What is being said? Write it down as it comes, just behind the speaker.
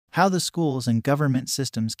How the schools and government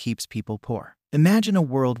systems keeps people poor. Imagine a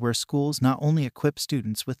world where schools not only equip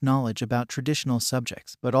students with knowledge about traditional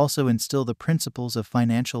subjects, but also instill the principles of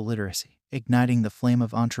financial literacy, igniting the flame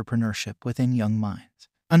of entrepreneurship within young minds.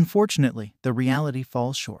 Unfortunately, the reality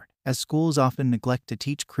falls short, as schools often neglect to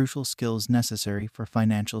teach crucial skills necessary for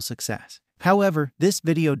financial success. However, this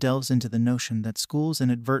video delves into the notion that schools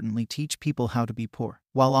inadvertently teach people how to be poor,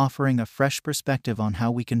 while offering a fresh perspective on how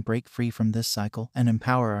we can break free from this cycle and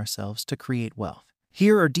empower ourselves to create wealth.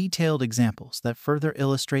 Here are detailed examples that further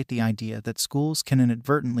illustrate the idea that schools can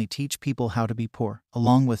inadvertently teach people how to be poor,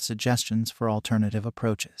 along with suggestions for alternative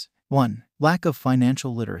approaches. 1. Lack of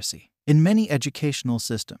financial literacy. In many educational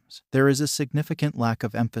systems, there is a significant lack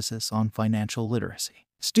of emphasis on financial literacy.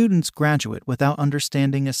 Students graduate without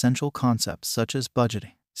understanding essential concepts such as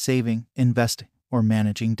budgeting, saving, investing, or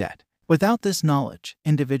managing debt. Without this knowledge,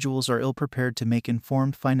 individuals are ill-prepared to make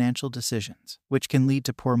informed financial decisions, which can lead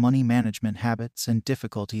to poor money management habits and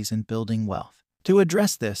difficulties in building wealth. To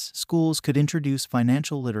address this, schools could introduce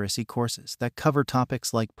financial literacy courses that cover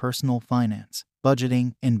topics like personal finance,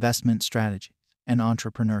 budgeting, investment strategies, and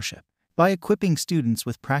entrepreneurship. By equipping students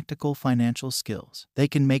with practical financial skills, they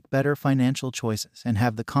can make better financial choices and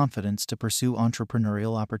have the confidence to pursue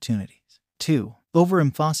entrepreneurial opportunities. 2.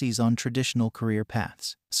 Overemphasis on traditional career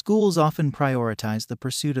paths. Schools often prioritize the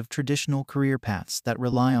pursuit of traditional career paths that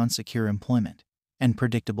rely on secure employment and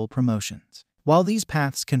predictable promotions. While these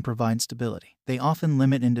paths can provide stability, they often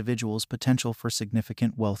limit individuals' potential for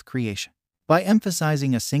significant wealth creation. By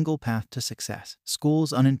emphasizing a single path to success,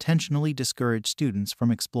 schools unintentionally discourage students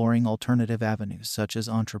from exploring alternative avenues such as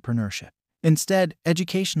entrepreneurship. Instead,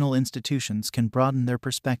 educational institutions can broaden their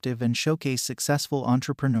perspective and showcase successful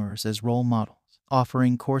entrepreneurs as role models,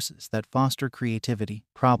 offering courses that foster creativity,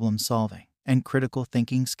 problem-solving, and critical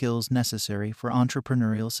thinking skills necessary for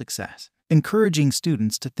entrepreneurial success. Encouraging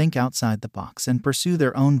students to think outside the box and pursue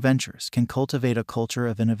their own ventures can cultivate a culture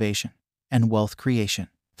of innovation and wealth creation.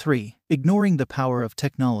 3. Ignoring the power of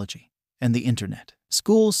technology and the internet.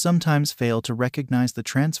 Schools sometimes fail to recognize the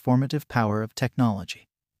transformative power of technology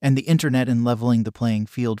and the internet in leveling the playing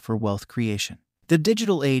field for wealth creation. The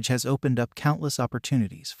digital age has opened up countless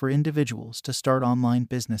opportunities for individuals to start online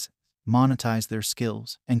businesses, monetize their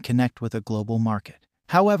skills, and connect with a global market.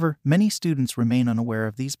 However, many students remain unaware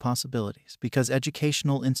of these possibilities because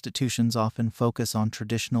educational institutions often focus on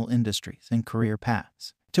traditional industries and career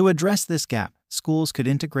paths. To address this gap, schools could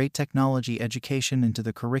integrate technology education into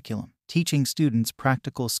the curriculum, teaching students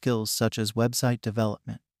practical skills such as website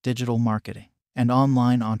development, digital marketing, and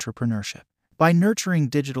online entrepreneurship. By nurturing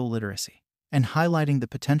digital literacy and highlighting the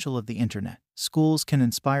potential of the internet, schools can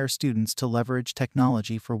inspire students to leverage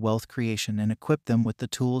technology for wealth creation and equip them with the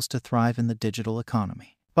tools to thrive in the digital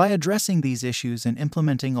economy. By addressing these issues and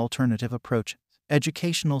implementing alternative approaches,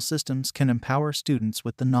 educational systems can empower students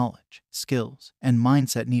with the knowledge, skills, and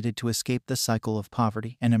mindset needed to escape the cycle of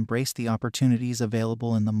poverty and embrace the opportunities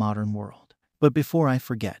available in the modern world. But before I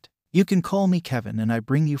forget, you can call me Kevin and I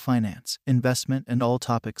bring you finance, investment, and all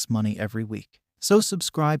topics money every week. So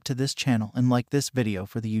subscribe to this channel and like this video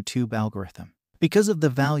for the YouTube algorithm. Because of the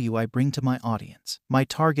value I bring to my audience, my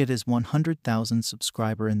target is 100,000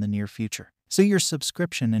 subscribers in the near future. So your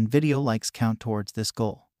subscription and video likes count towards this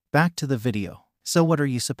goal. Back to the video. So what are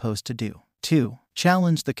you supposed to do? 2.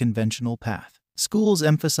 Challenge the conventional path. Schools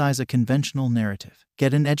emphasize a conventional narrative.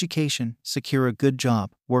 Get an education, secure a good job,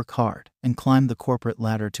 work hard, and climb the corporate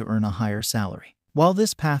ladder to earn a higher salary. While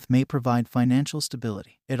this path may provide financial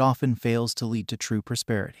stability, it often fails to lead to true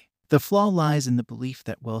prosperity. The flaw lies in the belief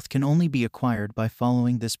that wealth can only be acquired by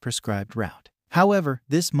following this prescribed route. However,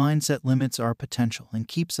 this mindset limits our potential and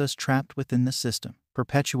keeps us trapped within the system,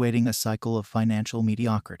 perpetuating a cycle of financial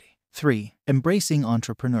mediocrity. 3. Embracing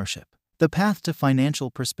entrepreneurship. The path to financial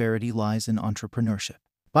prosperity lies in entrepreneurship.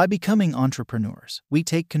 By becoming entrepreneurs, we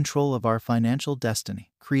take control of our financial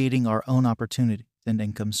destiny, creating our own opportunities and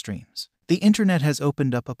income streams. The internet has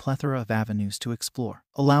opened up a plethora of avenues to explore,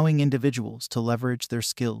 allowing individuals to leverage their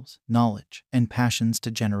skills, knowledge, and passions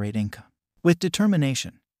to generate income. With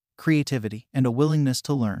determination, creativity, and a willingness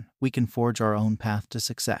to learn, we can forge our own path to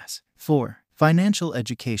success. 4. Financial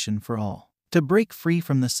education for all. To break free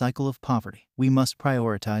from the cycle of poverty, we must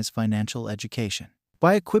prioritize financial education.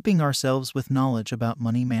 By equipping ourselves with knowledge about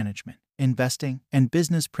money management, investing, and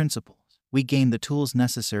business principles, we gain the tools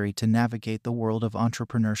necessary to navigate the world of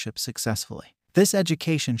entrepreneurship successfully. This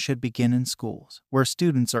education should begin in schools, where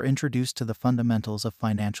students are introduced to the fundamentals of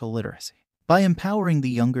financial literacy. By empowering the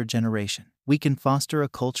younger generation, we can foster a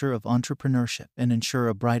culture of entrepreneurship and ensure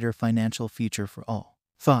a brighter financial future for all.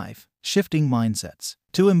 5. Shifting mindsets.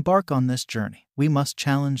 To embark on this journey, we must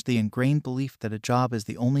challenge the ingrained belief that a job is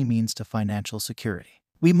the only means to financial security.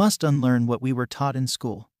 We must unlearn what we were taught in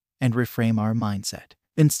school and reframe our mindset.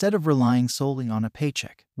 Instead of relying solely on a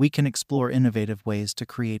paycheck, we can explore innovative ways to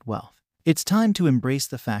create wealth. It's time to embrace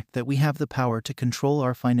the fact that we have the power to control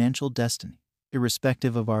our financial destiny,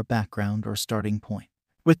 irrespective of our background or starting point.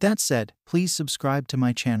 With that said, please subscribe to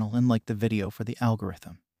my channel and like the video for the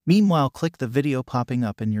algorithm. Meanwhile, click the video popping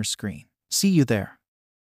up in your screen. See you there.